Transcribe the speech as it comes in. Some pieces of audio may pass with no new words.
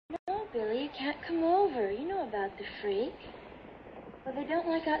Billy, you can't come over. You know about the freak. Well, they don't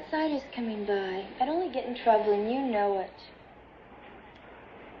like outsiders coming by. I'd only get in trouble, and you know it.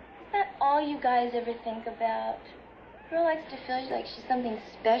 Is that all you guys ever think about? A girl likes to feel like she's something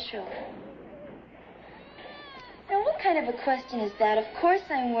special. Now, what kind of a question is that? Of course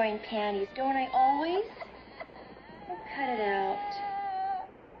I'm wearing panties. Don't I always? Oh, cut it out.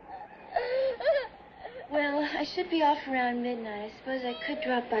 Well, I should be off around midnight. I suppose I could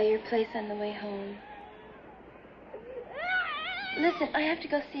drop by your place on the way home. Listen, I have to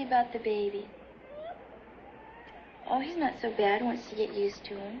go see about the baby. Oh, he's not so bad once you get used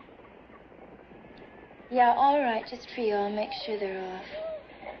to him. Yeah, all right, just for you. I'll make sure they're off.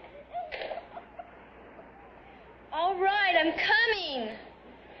 All right, I'm coming.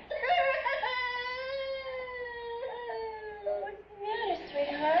 What's the matter,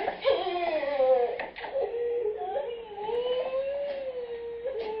 sweetheart?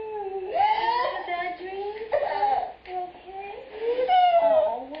 A bad dream? You okay?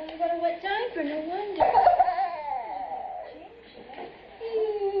 Oh, well, you got a wet diaper, no wonder.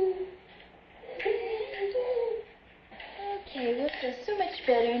 Okay, we'll feel so much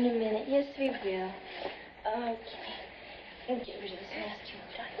better in a minute. Yes, we will. Okay. And get rid of this nasty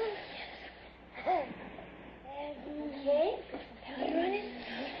diaper. Yes. Okay. Powder on it.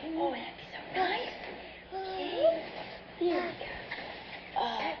 Oh, that'd be so nice. Okay. There we go.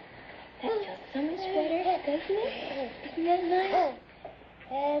 Oh, that feels so much better, doesn't it? Isn't that nice?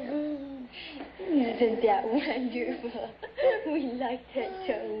 Isn't that wonderful? We like that,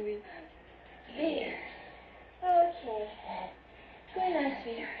 don't we? There. Okay. Good night,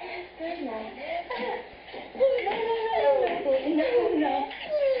 sweetheart. Good night. No, baby. No.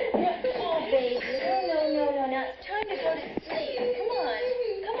 Oh, baby. No. Now it's time to go to sleep.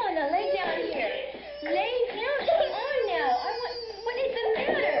 Come on, now lay down here. Lay down. Come on now. What is the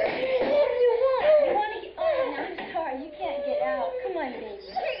matter? What do you want? You want to get... Oh, now I'm sorry. You can't get out. Come on, baby.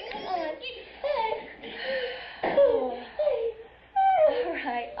 Come on. Oh.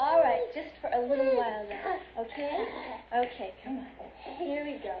 All right. Just for a little while now. Okay? Okay, come on. Here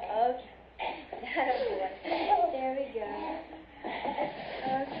we go. Okay. That'll do it. There we go.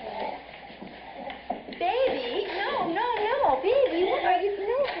 Okay. Baby? No. Baby, what are you...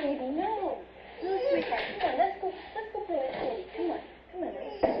 No, baby, no. No, sweetheart. Come on, let's go play with Teddy. Come on.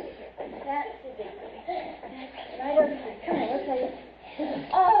 That's the baby. Right over here. Come on, we'll play.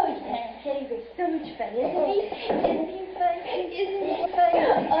 Oh, yeah, Teddy's so much fun, isn't he? Isn't he fun?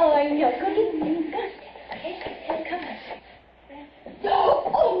 Oh, I know. Go get him. Okay, come on.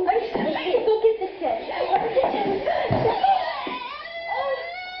 Oh, I'm sorry. Go get the Teddy.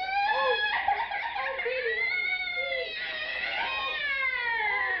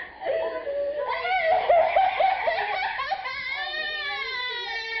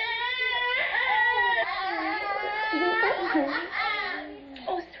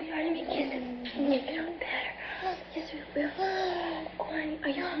 Oh, sweetheart, let me kiss him. Make it all better. Yes, we will. Oh, honey, are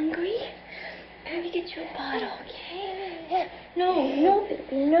you hungry? Let me get you a bottle, okay? No,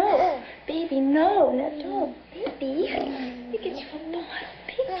 baby, no. Baby, no. Now, don't. Baby. Let me get you a bottle.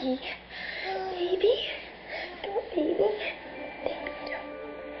 Baby. Don't, baby. Baby, don't.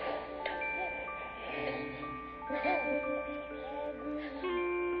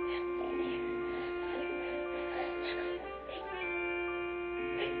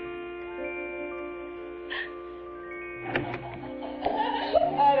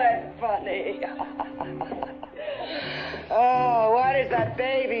 Oh, that's funny. Oh, why does that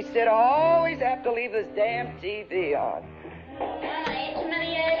babysitter always have to leave this damn TV on? I ate too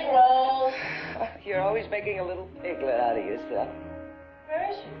many egg rolls. You're always making a little piglet out of yourself. Where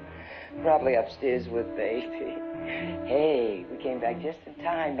is she? Probably upstairs with baby. Hey, we came back just in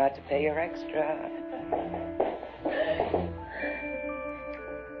time not to pay her extra.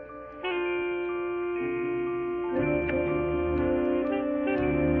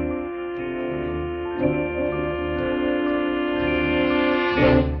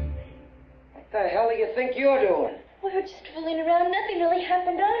 What the hell do you think you're doing? We were just fooling around. Nothing really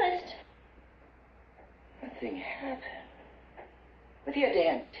happened, honest. Nothing happened. With your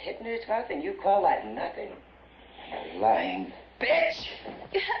damn tit in his mouth, and you call that nothing? You lying bitch!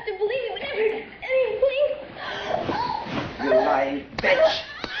 You have to believe me whenever anything. You lying bitch!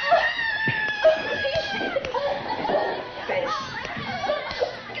 Bitch!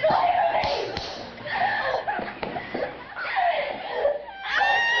 Get away from me!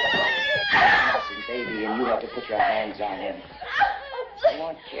 Listen, baby, and you have to put your hands on him. You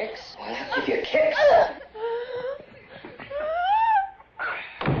want kicks? Well, I'll give you kicks.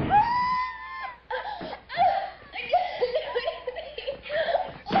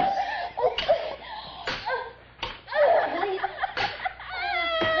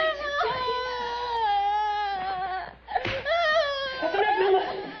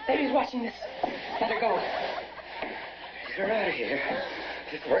 Baby's watching this. Let her go. Get her out of here.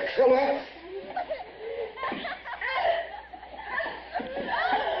 This work, Philip.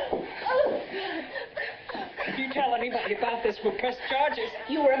 If you tell anybody about this, we'll press charges.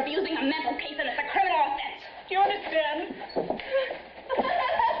 You were abusing a mental case and it's a criminal offense. Do you understand?